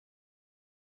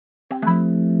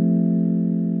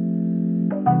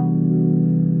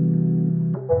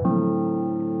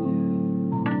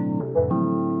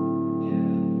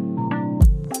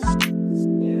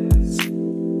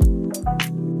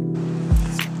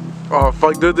Oh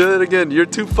fuck, dude, do it again. You're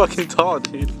too fucking tall,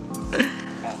 dude. Oh,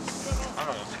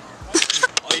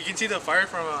 you can see the fire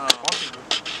from walking.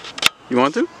 You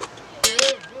want to?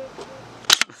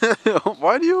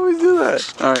 Why do you always do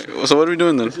that? Alright, so what are we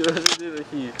doing then?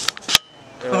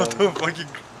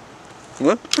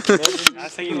 What? I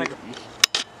was thinking like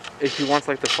if he wants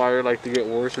like the fire like to get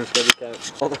worse instead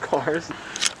of all the cars.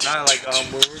 nah, like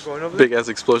where we're going over Big ass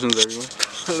explosions everywhere.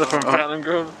 From Patton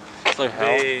Grove. It's like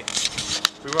hell.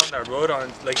 We were on that road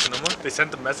on Lake Sonoma. They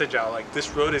sent the message out like this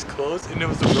road is closed, and it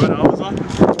was the road I was on.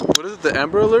 What is it? The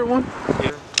Amber Alert one?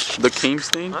 Yeah. The Came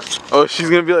stain? Huh? Oh, she's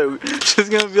gonna be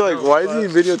like, why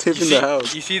is he videotaping the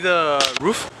house? You see the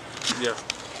roof? Yeah.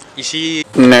 You see?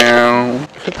 No.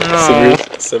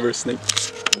 Sever snake.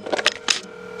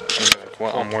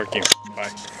 Well, I'm working. Bye.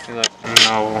 He's like,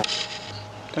 no.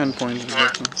 10 points. Hello?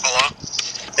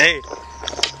 Hey,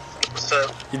 What's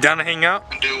up? you down to hang out?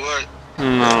 Do what?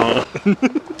 No.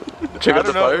 Check I out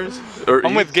the don't know. fires? Or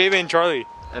I'm eat? with Gabe and Charlie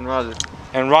And Roger.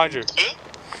 and Roger. Who?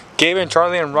 Gabe and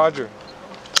Charlie and Roger.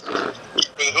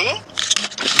 With who?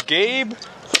 Gabe,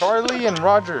 Charlie, and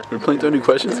Roger. We're playing 30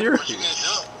 questions here? What you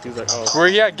guys He's like, oh.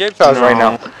 We're at Gabe's house right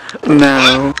now.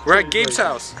 No. We're at Gabe's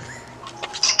house.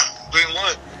 doing? Doing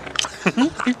what?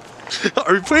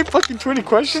 Are we playing fucking 20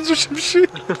 questions or some shit?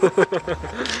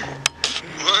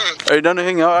 What? Are you done to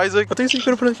hang out, Isaac? I think you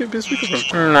could have put a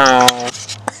speakerphone. No.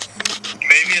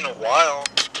 Maybe in a while.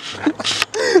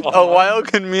 A while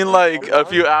can mean like a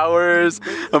few hours,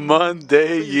 a month,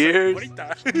 day, years.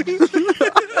 Ahorita.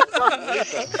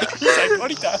 He's like,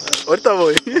 ahorita. Ahorita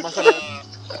voy.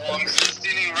 Well, I'm just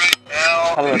eating right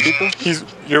now. Al ratito.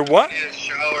 You're what? I need a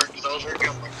shower because I was working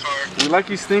on my car. We like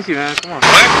you stinky, man. Come on.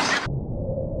 What?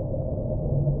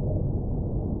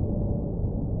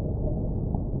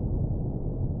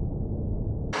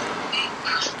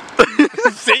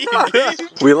 Say it again.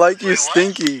 We like you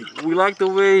stinky. We like the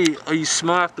way you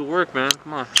smell after work, man.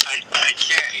 Come on. I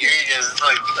can't hear you guys. It's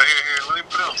like, here, let me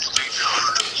put on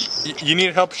speaker. You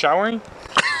need help showering?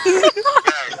 Can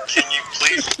you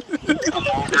please come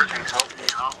over and help me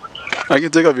out with that? I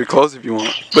can take off your clothes if you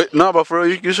want. But no, but for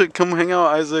real, you should come hang out,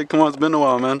 Isaac. Come on, it's been a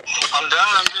while, man. I'm down.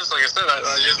 I'm just, like I said,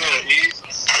 I just need to eat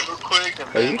real quick and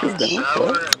then Are you just down? shower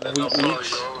What? and then I'll probably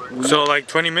go over. So like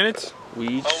 20 minutes? We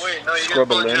each Oh, wait, no, you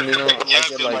scrub a guys limb, you know. yeah, I get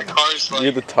because like, my car's like,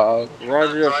 You're the top.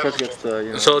 Roger, of course, gets the,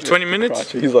 you know. So 20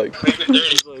 minutes? Crotch. He's like, make it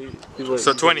dirty. He's like,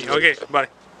 So 20. Okay, bye.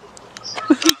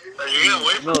 Are you gonna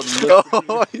wait? No,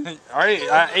 oh, Alright,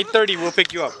 at 8:30 we'll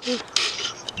pick you up.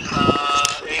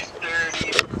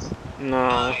 8:30,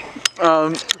 no.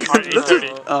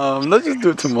 let's just do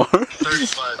it tomorrow.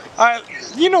 35.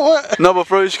 You know what? No, but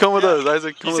for real, you should come with us,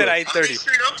 Isaac. Come He with said us. 8:30.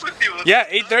 Straight up with you. Yeah,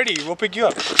 8:30 we'll pick you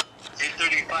up.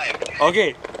 8:35.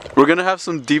 Okay. We're gonna have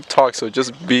some deep talk, so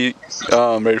just be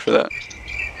ready for that.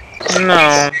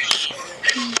 No.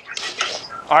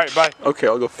 Alright, bye. Okay,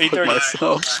 I'll go fuck 8:30.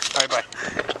 myself. Alright, bye.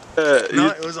 You-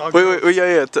 it was all wait,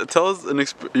 yeah. Tell us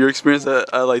your experience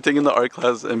at like taking the art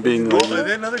class and being like.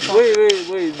 another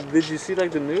Wait. Did you see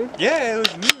like the nude? Yeah, it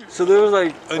was nude. So there was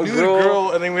like A nude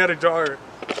girl, and then we had to draw her.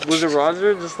 Was it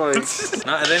Roger? Just like. And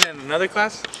then in another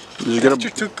class, Did you get teacher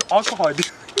a, took alcohol, dude.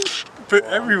 For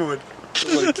everyone.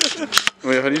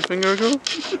 wait, how do you finger a girl?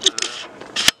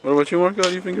 What about you, Marco? How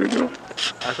do you finger a girl?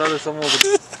 I thought that someone was.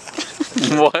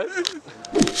 What?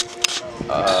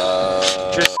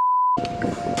 Just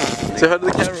Say hi to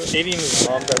the camera. eating his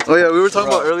mom. Oh yeah, we were talking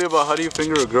about earlier about how do you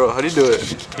finger a girl? How do you do it?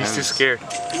 He's too scared.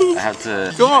 I have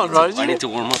to. Go on, Roger. I need to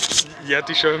warm up. You have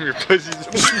to show him your pussy.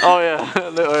 Oh yeah.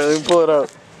 Alright, let me pull it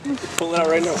out. Pull it out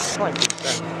right now.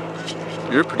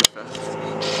 You're pretty fast.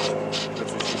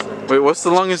 Wait, what's the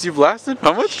longest you've lasted?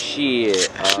 How much? Shit. Shit.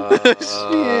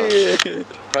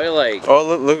 Probably like Oh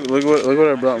look what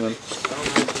I brought, man.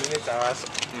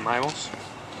 Miles?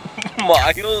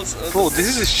 miles. Bro, this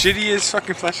is the shittiest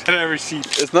fucking flashlight I've ever seen.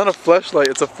 It's not a flashlight,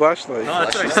 it's a flashlight. No,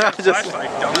 that's what I said. Just- Flashlight,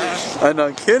 dumbass. I know,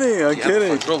 I'm kidding, I'm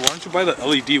kidding. Bro, why don't you buy the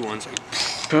LED ones?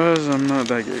 Cause I'm not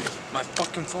that good. My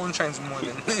fucking phone shines more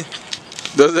than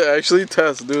Does it actually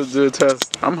test? Do a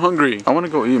test. I'm hungry. I wanna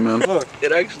go eat, man. Look.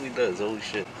 It actually does. Holy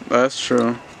shit. That's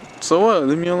true. So what?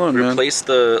 Leave me alone, man. Replace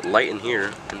the light in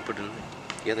here and put it in there.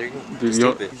 Yeah, there you go. Dude, Just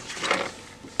you- tape it.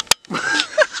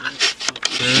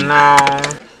 No.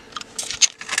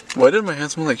 Why did my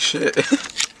hand smell like shit?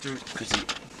 Cause you,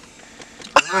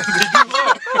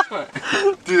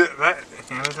 Dude, that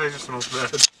sanitizer smells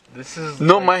bad. This is.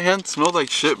 No, my hand smelled like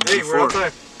shit Hey, before. we're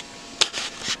outside.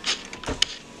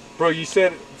 Bro, you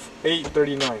said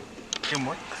 8:39. Hey,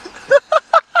 what?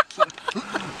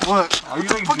 What? Are you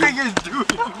like, what the fuck are you guys doing?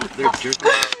 they're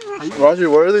jerking. Roger,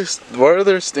 why are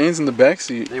there stains in the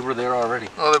backseat? They were there already.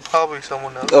 Oh, they're probably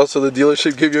someone else. Oh, so the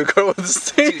dealership gave you a car with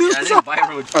stains? Dude, I didn't buy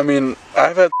road. I mean,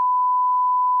 I've had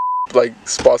like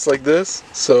spots like this,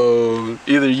 so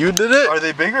either you did it. Are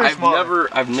they bigger or I've smaller?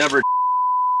 never.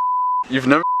 You've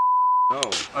never. No.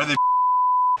 Are they?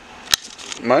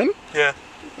 Mine? Yeah.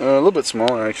 A little bit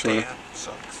smaller actually. Yeah.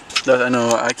 Sucks. I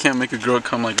know. I can't make a girl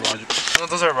come like Roger. No,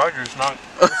 those are Rogers, not.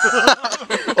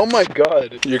 Oh my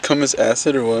God! Your cum is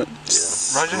acid or what?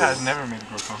 Roger has never made a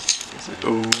girl come.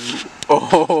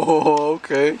 Oh,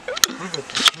 okay.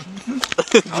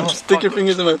 Stick your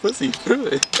fingers in my pussy.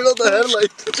 Prove it. Turn on the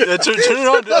headlights. Yeah, turn it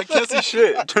on, dude. I can't see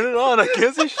shit. Turn it on. I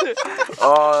can't see shit.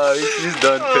 Oh, he's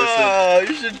done pissing.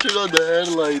 You should turn on the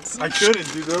headlights. I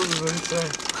couldn't, dude. That was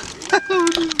insane.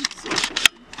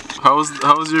 How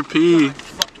was your pee?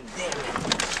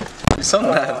 You sound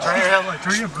mad. Turn your headlight.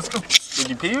 Turn your. Let's go. Did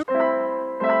you pee?